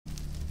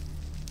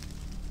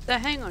So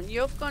hang on,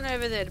 you've gone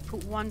over there to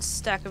put one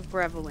stack of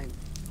gravel in.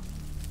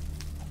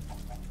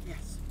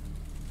 Yes.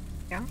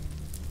 Yeah.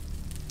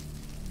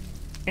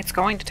 It's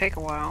going to take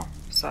a while,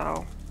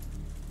 so...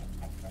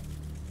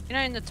 You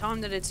know, in the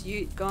time that it's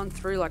gone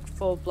through like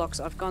 4 blocks,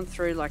 I've gone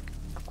through like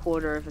a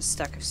quarter of a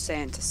stack of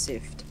sand to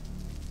sift.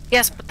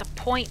 Yes, but the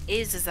point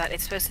is that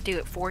it's supposed to do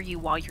it for you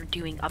while you're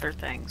doing other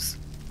things.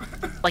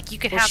 Like, you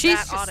could have she's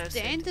that just auto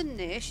standing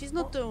there, she's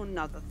not doing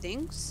other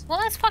things. Well,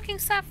 that's fucking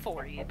set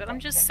for you, but I'm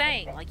just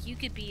saying, like, you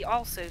could be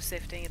also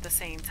sifting at the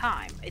same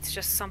time. It's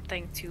just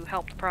something to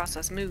help the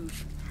process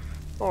move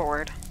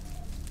forward.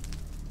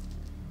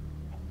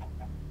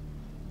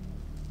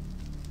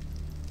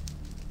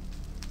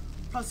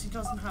 Plus, he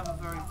doesn't have a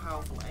very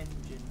powerful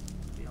engine,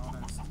 to be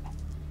honest.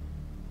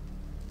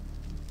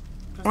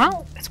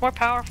 Well, it's more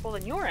powerful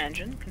than your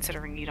engine,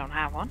 considering you don't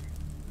have one.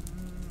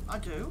 I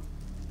do.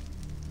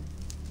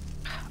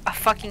 A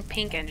fucking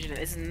pink engine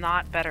is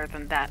not better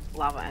than that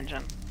lava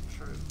engine.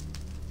 True.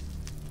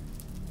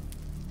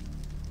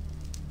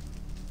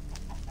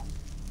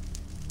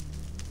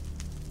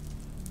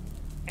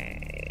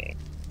 Okay.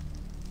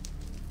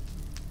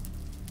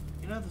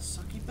 You know the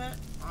sucky bit?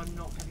 I'm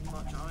not getting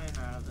much iron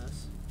out of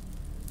this.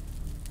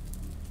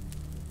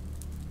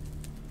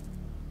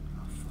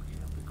 Oh fuck it,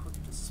 it'll be quick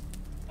to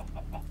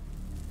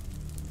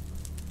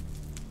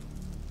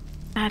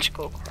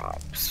Magical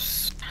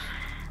crops.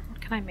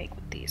 What can I make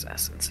with these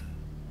essences?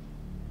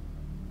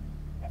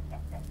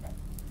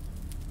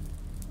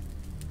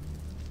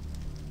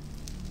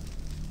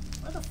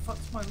 Where the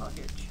fuck's my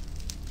luggage?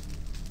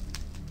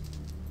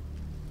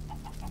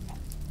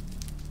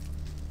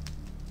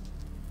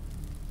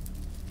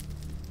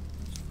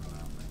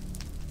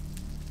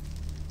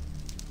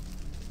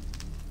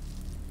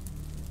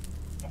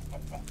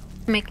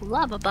 Make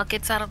lava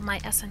buckets out of my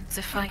essence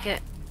if I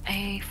get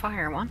a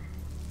fire one.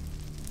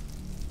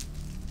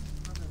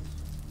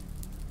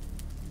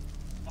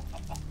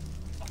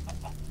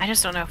 I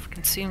just don't know if it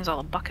consumes all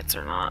the buckets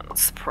or not.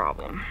 That's the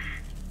problem.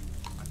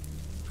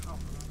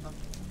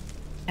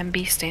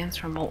 MB stands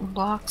for molten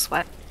blocks.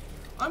 What?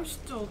 I'm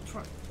still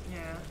trying.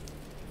 Yeah.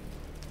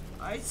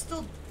 I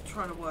still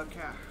trying to work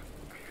out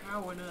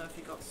how on earth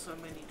he got so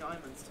many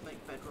diamonds to make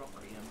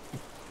bedrockium.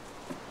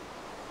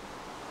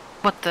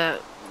 What,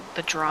 the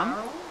drum?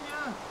 Barrel?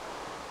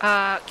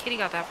 Yeah. Kitty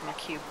got that from a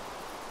cube.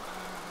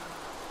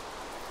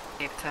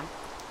 Gave it to him.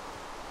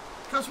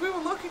 Because we were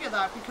looking at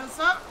that, because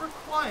that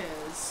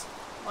requires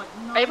like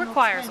 9 It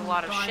requires or 10 a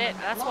lot of shit. diamond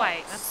That's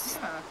blocks.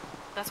 why.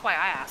 That's why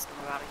I asked him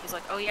about it. He's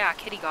like, "Oh yeah,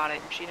 Kitty got it,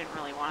 and she didn't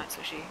really want it,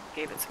 so she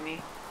gave it to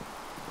me."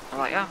 I'm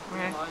like, "Oh,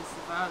 okay." Realize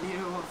the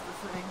value of the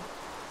thing.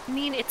 I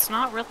mean, it's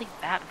not really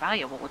that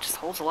valuable. It just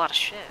holds a lot of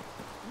shit.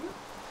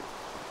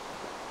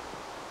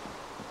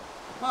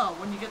 Well,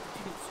 when you get the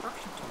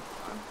construction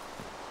time.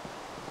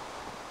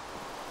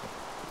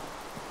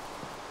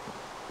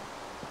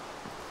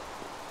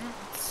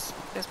 It's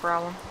his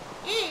problem.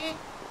 Yeah.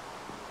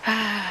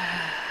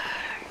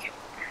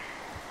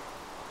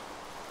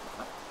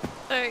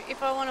 So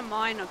if I want to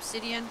mine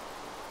obsidian,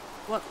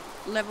 what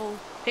level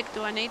pick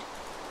do I need?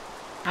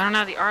 I don't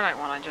know, the Ardite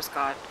one I just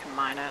got can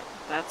mine it.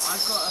 That's...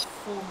 I've got a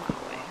formula.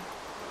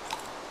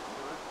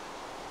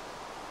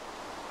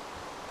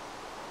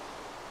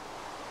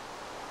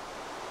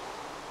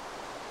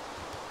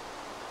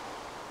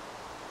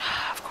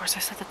 Of course I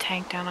set the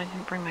tank down, I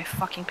didn't bring my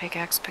fucking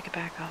pickaxe, pick it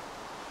back up.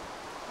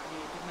 I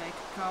need to make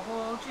a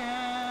cobble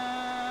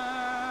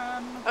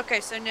gem.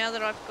 Okay, so now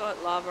that I've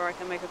got lava, I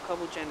can make a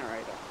cobble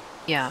generator.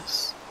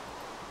 Yes.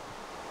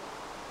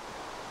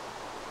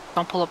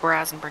 Don't pull up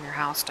Raz and bring your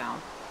house down.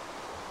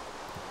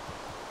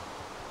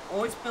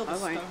 Always build a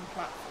stone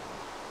platform.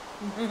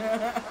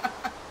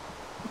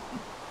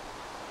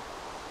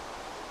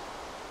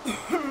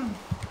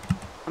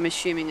 I'm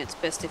assuming it's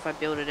best if I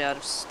build it out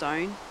of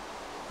stone.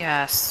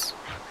 Yes.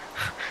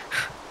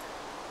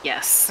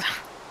 Yes.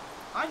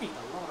 I need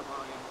a lot of iron.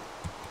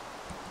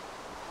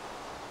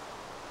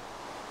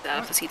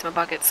 Let's eat my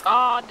buckets.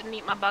 Oh, didn't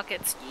eat my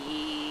buckets.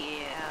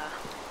 Yeah.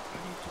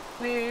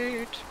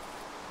 Weird.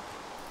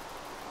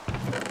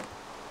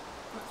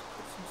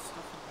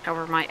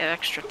 However, my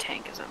extra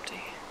tank is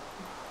empty.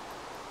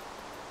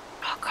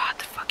 Oh god,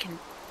 the fucking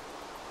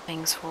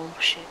thing's full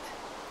of shit.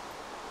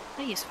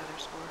 I use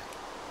feathers for.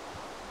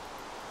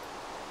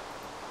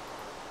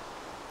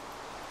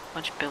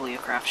 Bunch of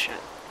bibliocraft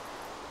shit.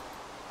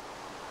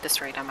 At this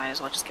rate, I might as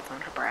well just give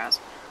them to Braz.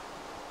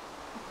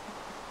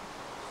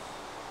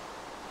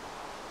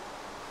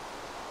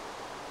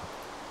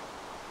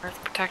 Earth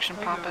protection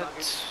poppet.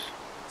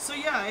 So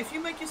yeah, if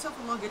you make yourself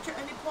a luggage at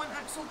any point,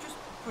 Axel, just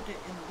put it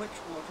in the witch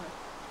water.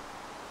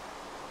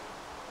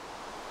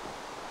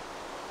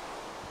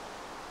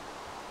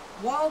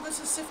 While this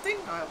is sifting,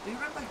 I'll be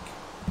right back.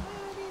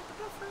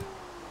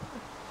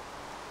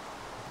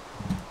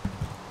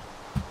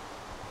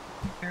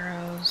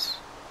 Arrows.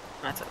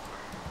 That's it.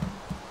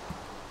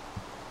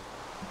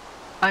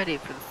 ID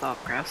for the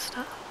Thougtcraft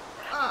stuff.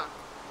 Ah.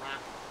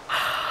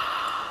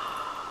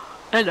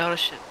 I know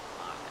shit.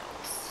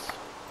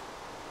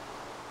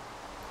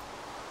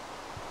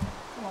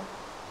 Come on.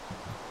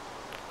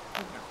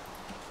 There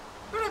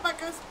we go. Be right back,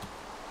 guys.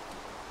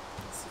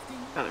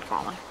 Oh, they're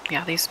falling.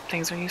 Yeah, these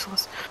things are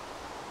useless.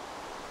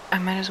 I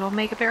might as well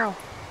make a barrel.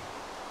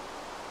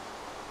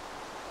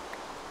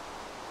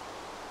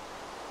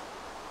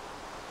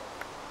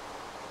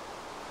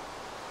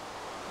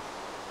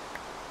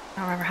 I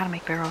don't remember how to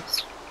make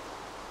barrels.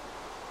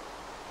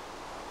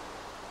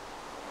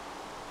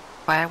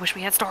 Why I wish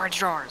we had storage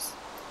drawers.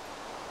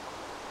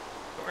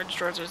 Storage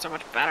drawers are so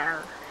much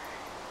better.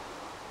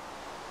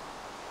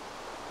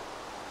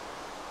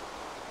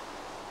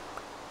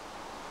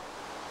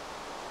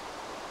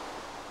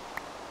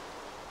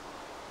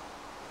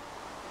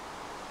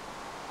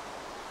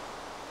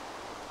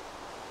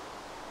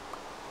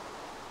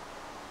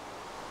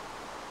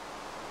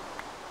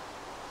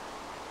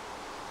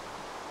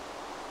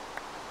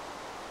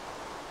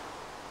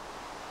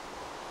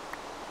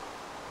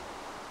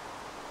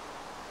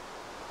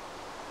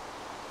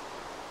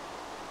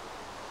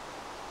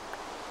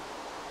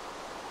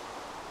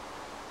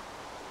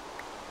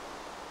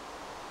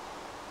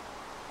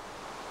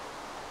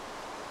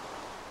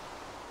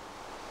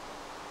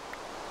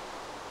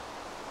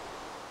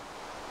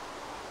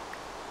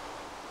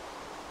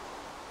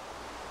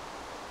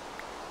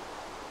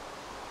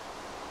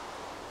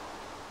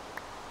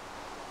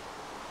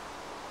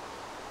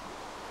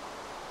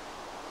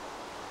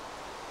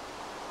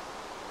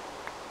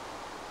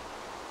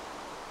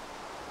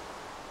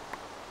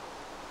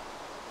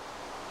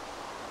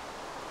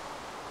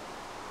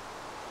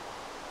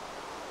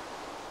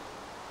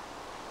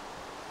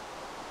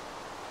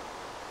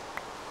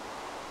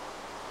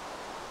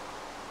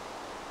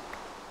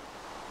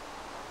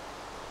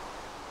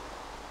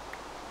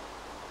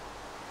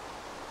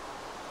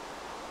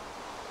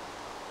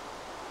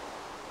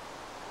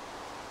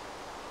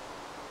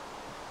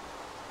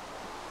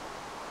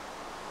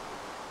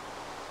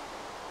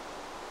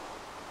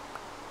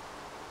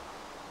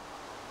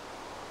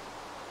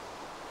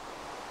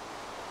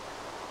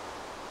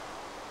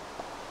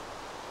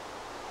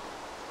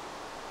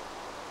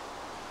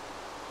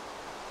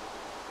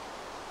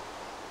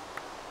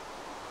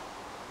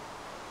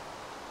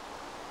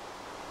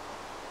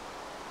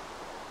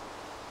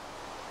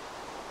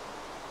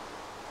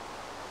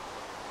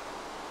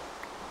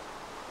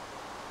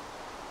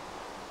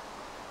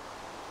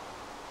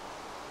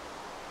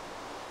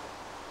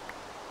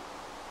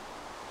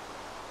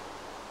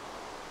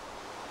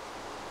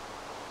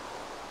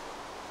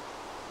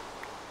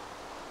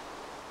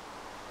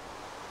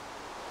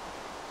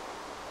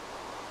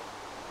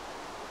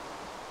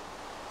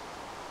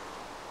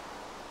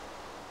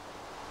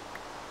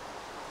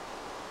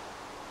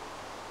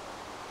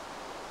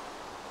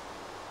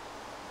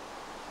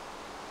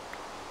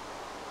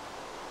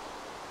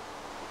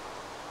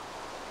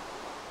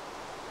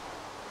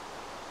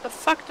 The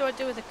fuck do I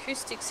do with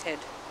acoustics head?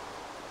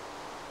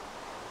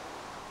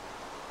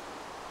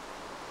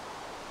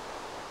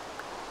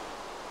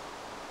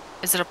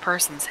 Is it a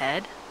person's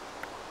head?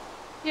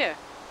 Yeah.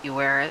 You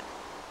wear it,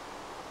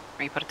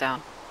 or you put it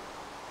down?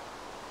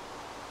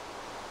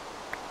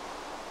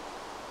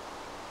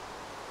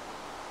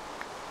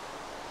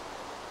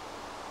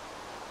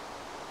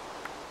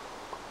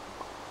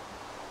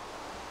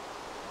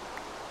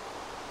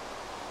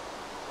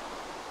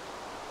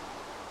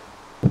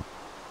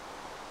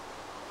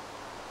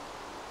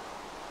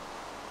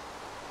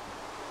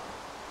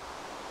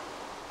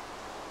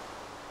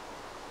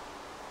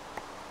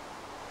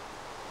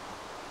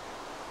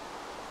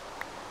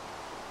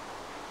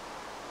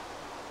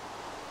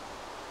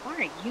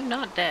 Why are you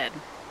not dead?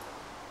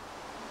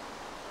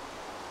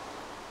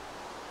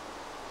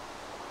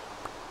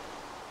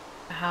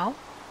 How?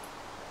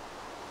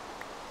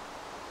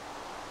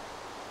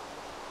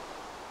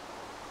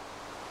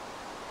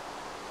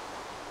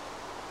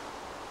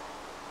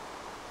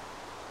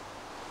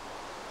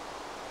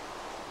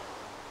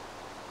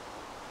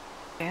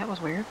 Okay, that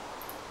was weird.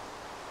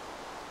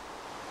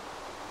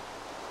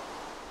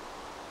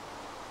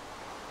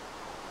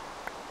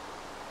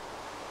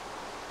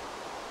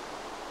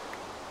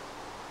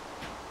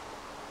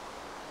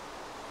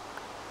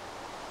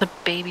 The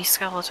baby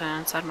skeleton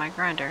inside my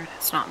grinder.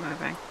 It's not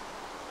moving.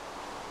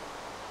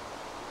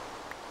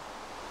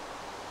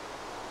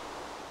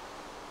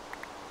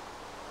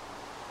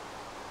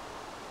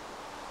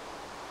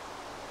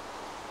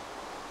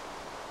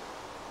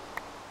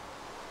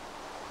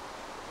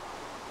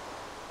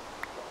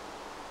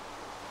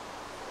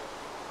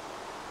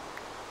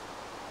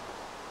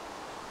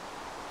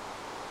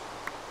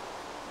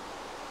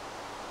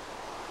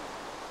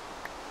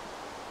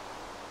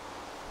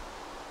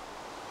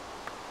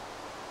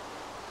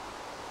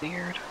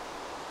 Weird.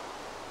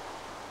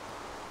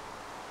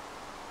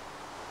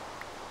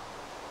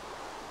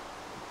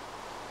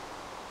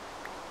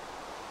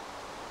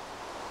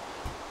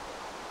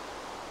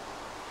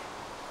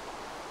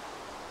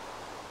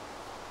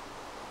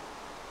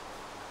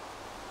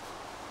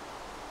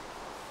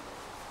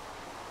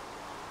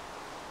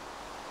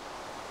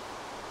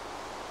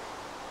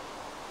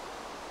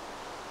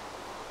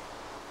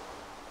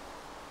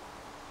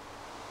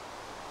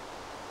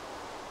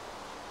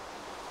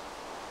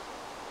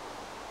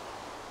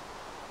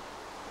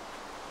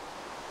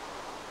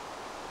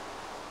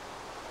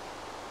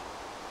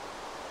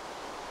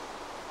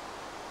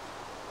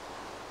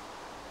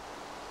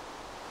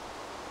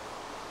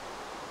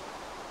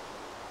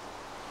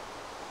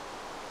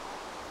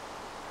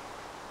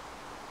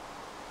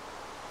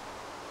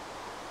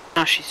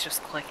 Oh, she's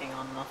just clicking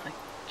on nothing.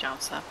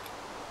 Joseph.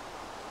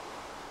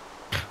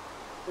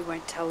 We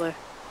won't tell her.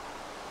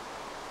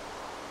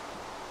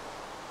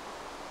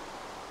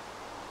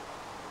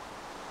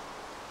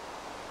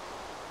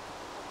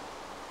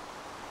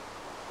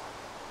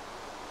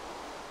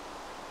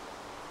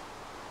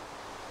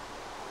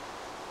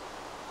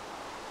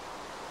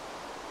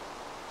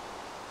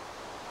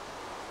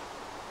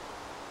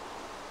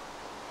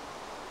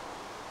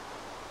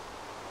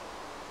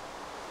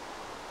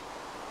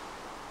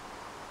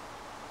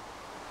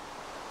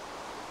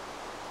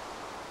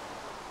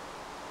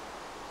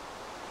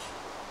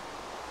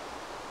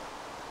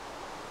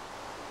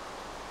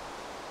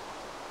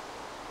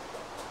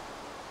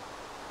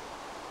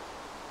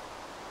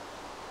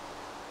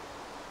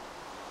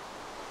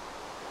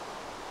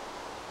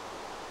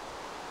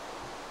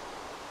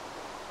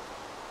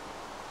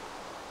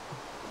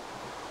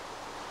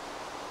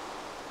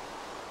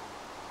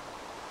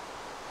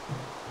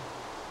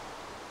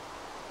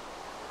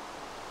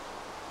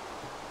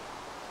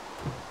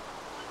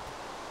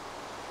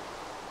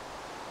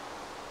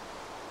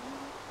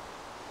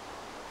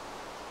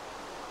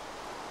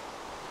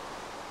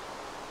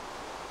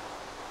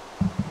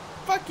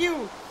 Fuck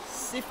you!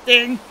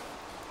 Sifting!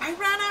 I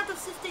ran out of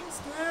sifting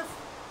stuff!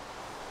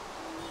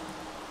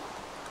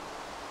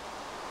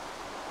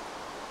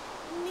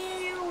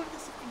 No, with the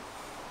sifting.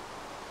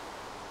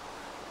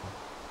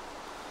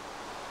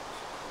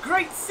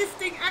 Great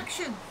sifting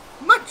action!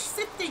 Much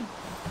sifting!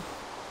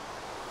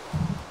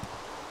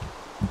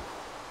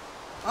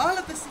 All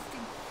of the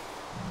sifting.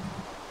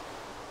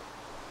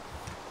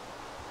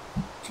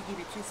 Cheeky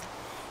bitches.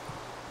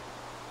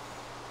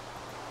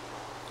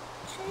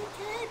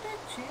 Cheeky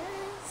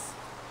bitches.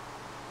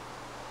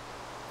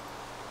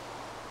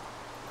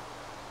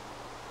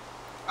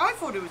 I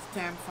thought it was a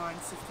damn fine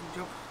sifting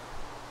job.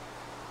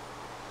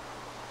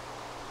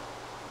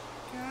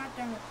 God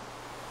damn it.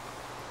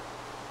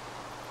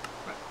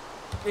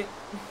 Right.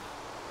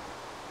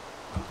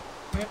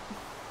 Yep.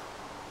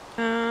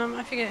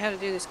 I figured out how to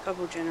do this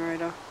cobble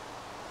generator.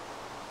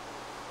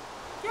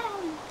 Yeah.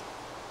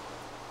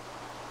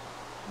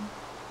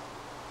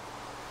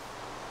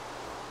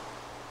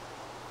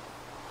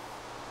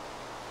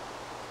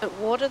 The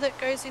water that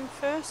goes in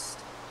first?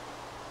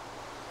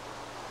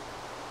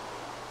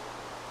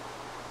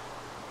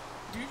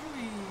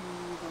 Usually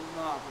the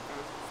lava goes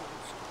in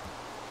first.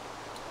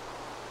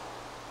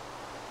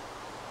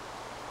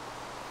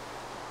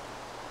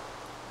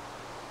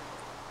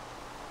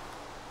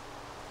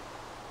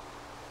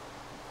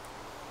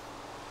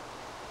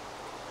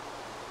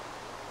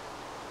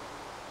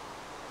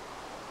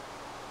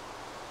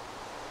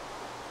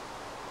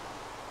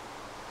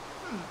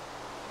 Hmm.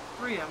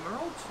 3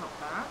 emeralds, not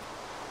bad.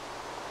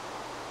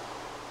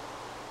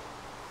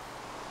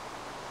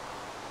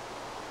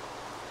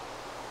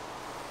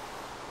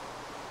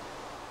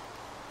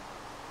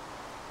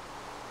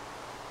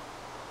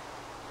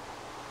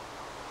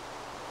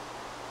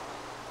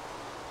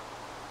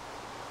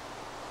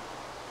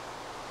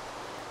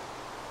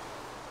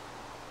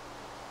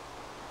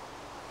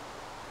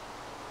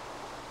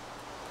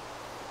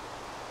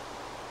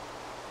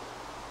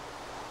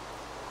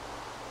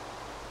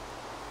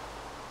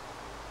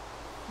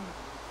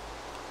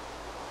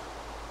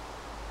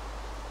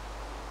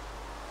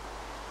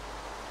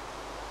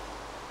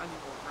 I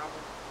need more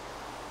gravel.